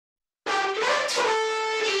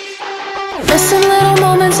Missing little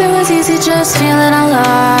moments, it was easy just feeling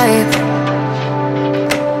alive.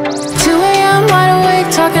 2 a.m. wide awake,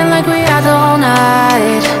 talking like we had the whole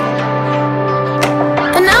night.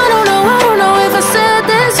 And I don't know if I said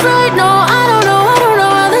this right. No, I don't know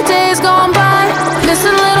how the days gone by.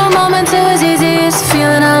 Missing little moments, it was easy just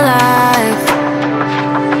feeling alive.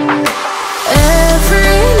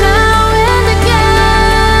 Every now and again,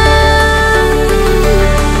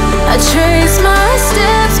 I trace my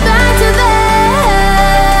steps back to then.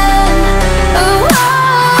 Oh,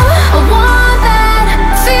 I want that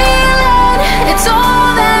feeling. It's all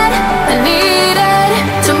that I needed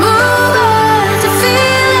to move on, to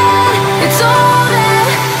feel it. It's all that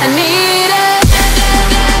I needed.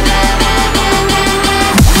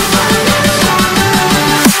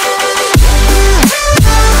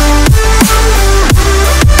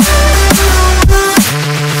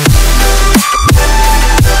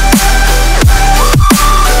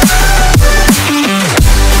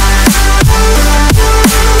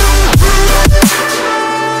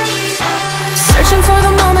 Searching for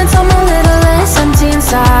the moments I'm a little less empty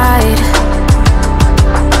inside.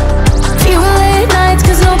 Fewer late nights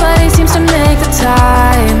cause nobody seems to make the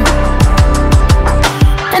time.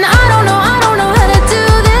 And I don't know how to do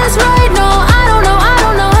this right. No, I don't know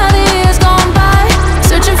how the years gone by.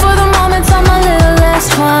 Searching for the moments I'm a little less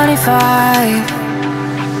 25.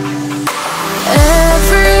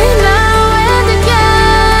 Every now and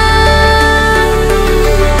again,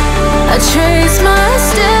 I trace my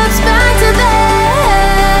steps back to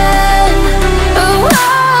then. Oh,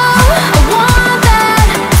 I want that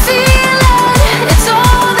feeling. It's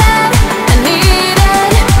all that I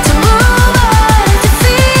needed to move on, to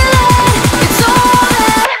feel it. It's all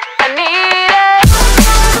that I needed.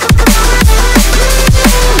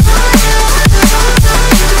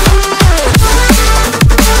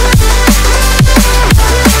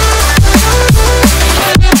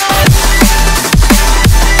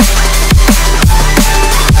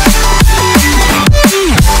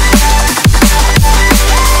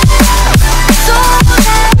 It's all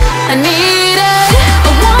that I needed.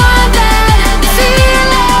 I want that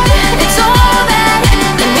feeling. It's all that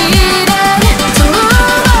I needed to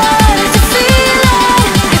move on, to feel it.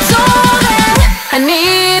 It's all that I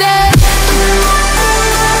needed. To move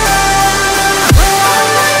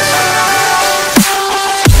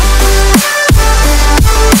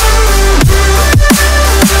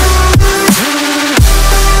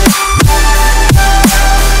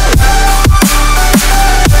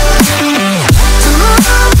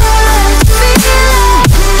on, to feel it.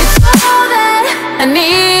 It's all that I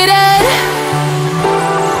needed.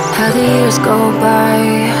 How the years go by,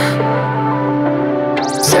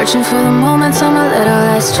 searching for the moments I'm a little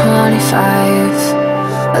less 25.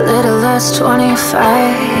 A little less 25.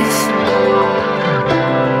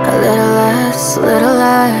 A little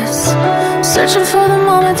less. Searching for the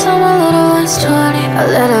moments I'm a little less 20. A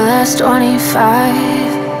little less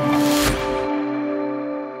 25.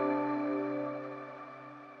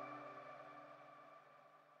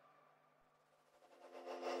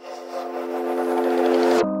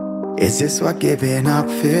 Is this what giving up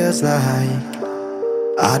feels like?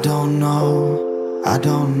 I don't know.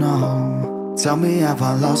 Tell me, have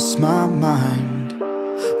I lost my mind?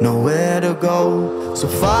 Nowhere to go, so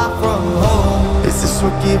far from home. Is this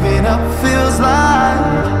what giving up feels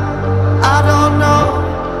like? I don't know.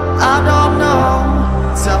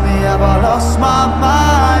 Tell me, have I lost my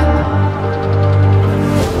mind?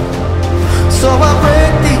 So I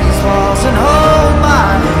break these walls and hold my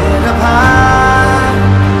head up high,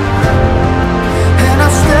 and I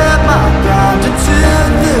step my ground until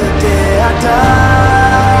the day I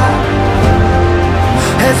die.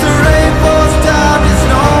 As the rain falls down, there's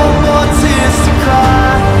no more tears to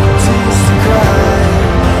cry.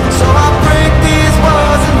 So I break these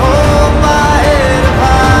walls and hold my head up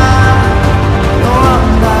high. No, I'm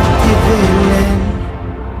not giving in.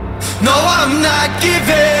 No, I'm not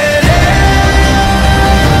giving in.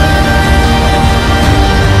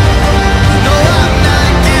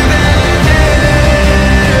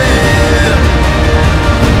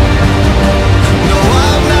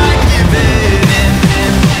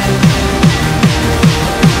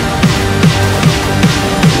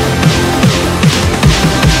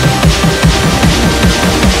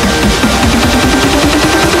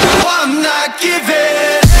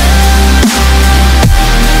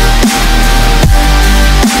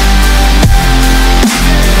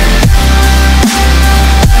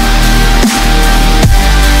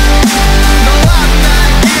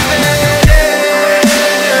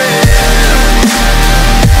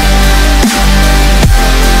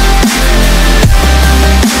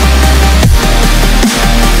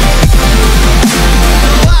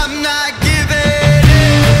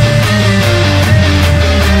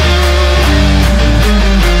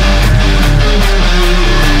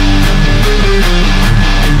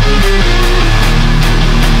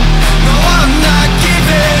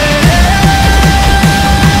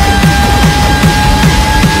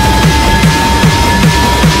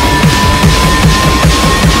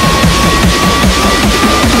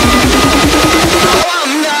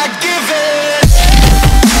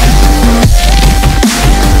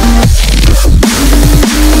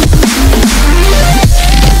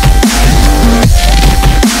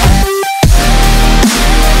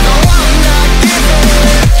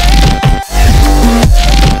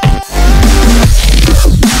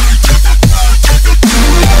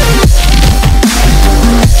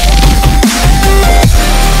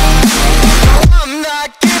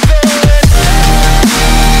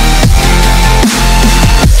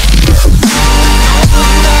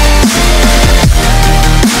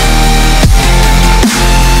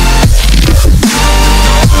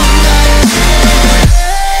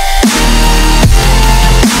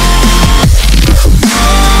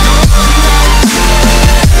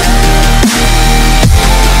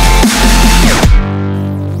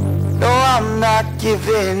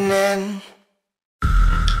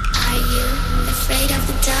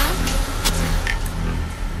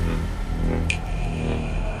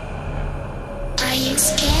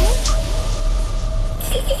 scared.